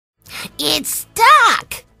It's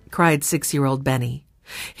stuck!" cried 6-year-old Benny.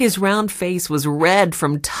 His round face was red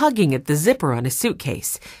from tugging at the zipper on his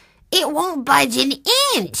suitcase. "It won't budge an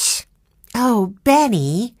inch." "Oh,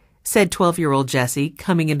 Benny," said 12-year-old Jessie,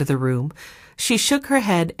 coming into the room. She shook her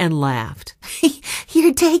head and laughed.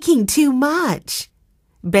 "You're taking too much."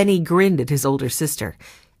 Benny grinned at his older sister.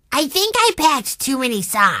 "I think I packed too many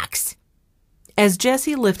socks." As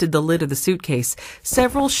Jessie lifted the lid of the suitcase,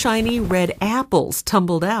 several shiny red apples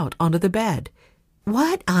tumbled out onto the bed.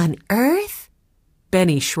 "What on earth?"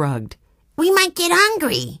 Benny shrugged. "We might get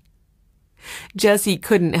hungry." Jessie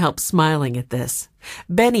couldn't help smiling at this.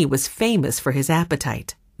 Benny was famous for his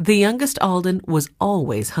appetite. The youngest Alden was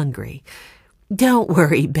always hungry. "Don't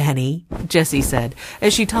worry, Benny," Jessie said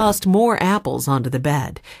as she tossed more apples onto the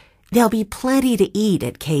bed. "There'll be plenty to eat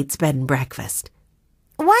at Kate's bed and breakfast."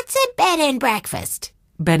 "What's a bed and breakfast?"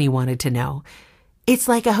 Benny wanted to know. "It's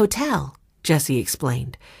like a hotel," Jessie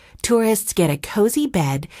explained. "Tourists get a cozy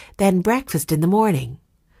bed, then breakfast in the morning."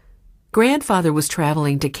 Grandfather was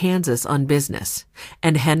traveling to Kansas on business,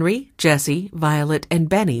 and Henry, Jessie, Violet, and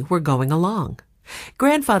Benny were going along.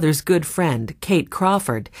 Grandfather's good friend, Kate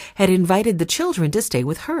Crawford, had invited the children to stay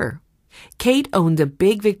with her. Kate owned a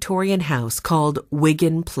big Victorian house called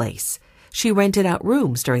Wigan Place. She rented out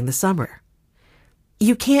rooms during the summer.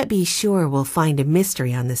 "You can't be sure we'll find a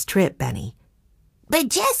mystery on this trip, Benny." "But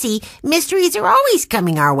Jessie, mysteries are always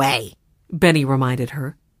coming our way," Benny reminded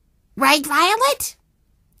her. "Right, Violet?"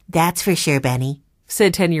 "That's for sure, Benny,"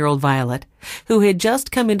 said 10-year-old Violet, who had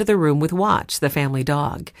just come into the room with Watch, the family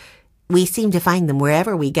dog. "We seem to find them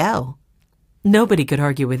wherever we go." Nobody could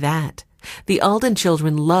argue with that. The Alden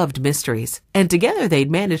children loved mysteries, and together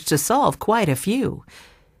they'd managed to solve quite a few.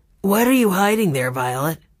 "What are you hiding there,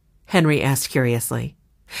 Violet?" Henry asked curiously.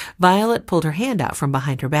 Violet pulled her hand out from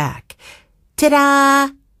behind her back.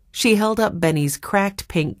 "Ta-da!" She held up Benny's cracked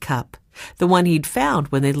pink cup, the one he'd found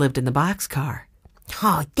when they lived in the boxcar.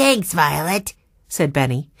 "Oh, thanks, Violet," said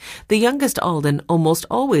Benny. The youngest Alden almost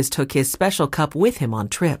always took his special cup with him on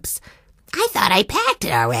trips. "I thought I packed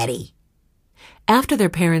it already." After their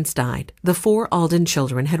parents died, the 4 Alden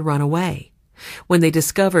children had run away. When they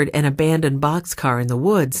discovered an abandoned boxcar in the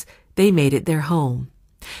woods, they made it their home.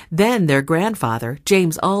 Then their grandfather,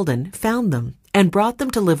 James Alden, found them and brought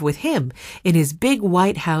them to live with him in his big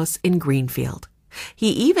white house in Greenfield. He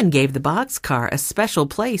even gave the boxcar a special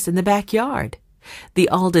place in the backyard. The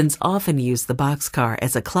Aldens often used the boxcar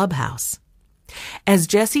as a clubhouse. As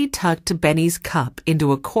Jessie tucked Benny's cup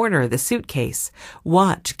into a corner of the suitcase,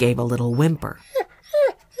 Watch gave a little whimper.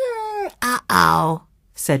 "Uh-oh,"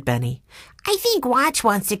 said Benny. "I think Watch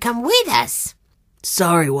wants to come with us."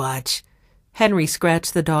 "Sorry, Watch." Henry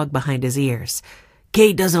scratched the dog behind his ears.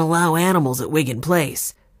 "Kate doesn't allow animals at Wigan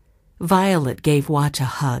Place." Violet gave Watch a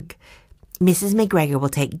hug. "Mrs. McGregor will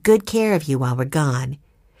take good care of you while we're gone."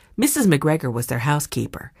 Mrs. McGregor was their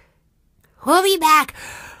housekeeper. "We'll be back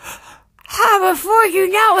before you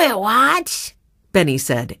know it, Watch," Benny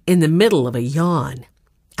said, in the middle of a yawn.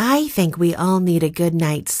 "I think we all need a good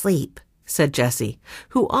night's sleep," said Jessie,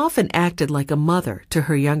 who often acted like a mother to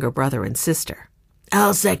her younger brother and sister.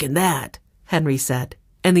 "I'll second that," Henry said,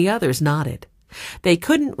 and the others nodded. They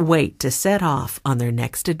couldn't wait to set off on their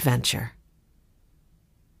next adventure.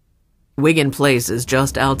 Wigan Place is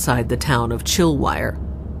just outside the town of Chilwire,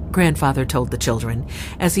 Grandfather told the children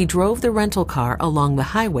as he drove the rental car along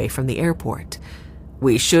the highway from the airport.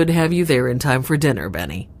 "We should have you there in time for dinner,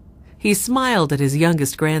 Benny." He smiled at his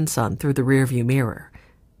youngest grandson through the rearview mirror.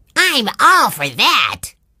 "I'm all for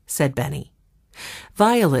that," said Benny.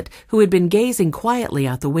 Violet, who had been gazing quietly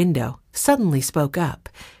out the window, suddenly spoke up.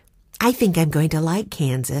 "I think I'm going to like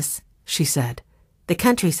Kansas," she said. "The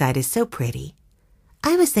countryside is so pretty."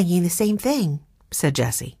 "I was thinking the same thing," said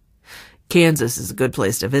Jessie. "Kansas is a good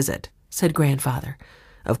place to visit," said Grandfather.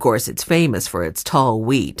 "Of course, it's famous for its tall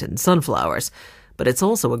wheat and sunflowers, but it's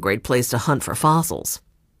also a great place to hunt for fossils."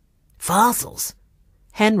 "Fossils?"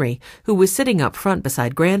 Henry, who was sitting up front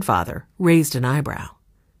beside Grandfather, raised an eyebrow.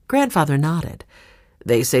 Grandfather nodded.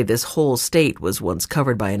 "They say this whole state was once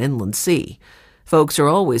covered by an inland sea. Folks are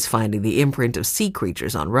always finding the imprint of sea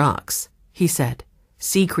creatures on rocks," he said.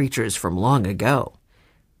 "Sea creatures from long ago."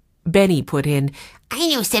 Benny put in, "I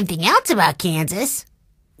know something else about Kansas."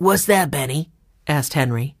 "What's that, Benny?" asked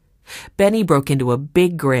Henry. Benny broke into a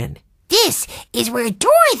big grin. "This is where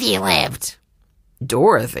Dorothy lived."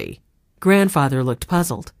 "Dorothy?" Grandfather looked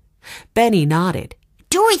puzzled. Benny nodded.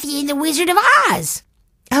 "Dorothy and the Wizard of Oz."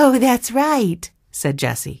 "Oh, that's right," said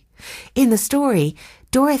Jessie. "In the story,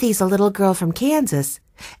 Dorothy's a little girl from Kansas,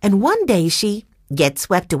 and one day she gets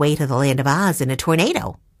swept away to the land of Oz in a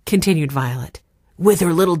tornado," continued Violet. "With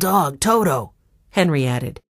her little dog, Toto," Henry added.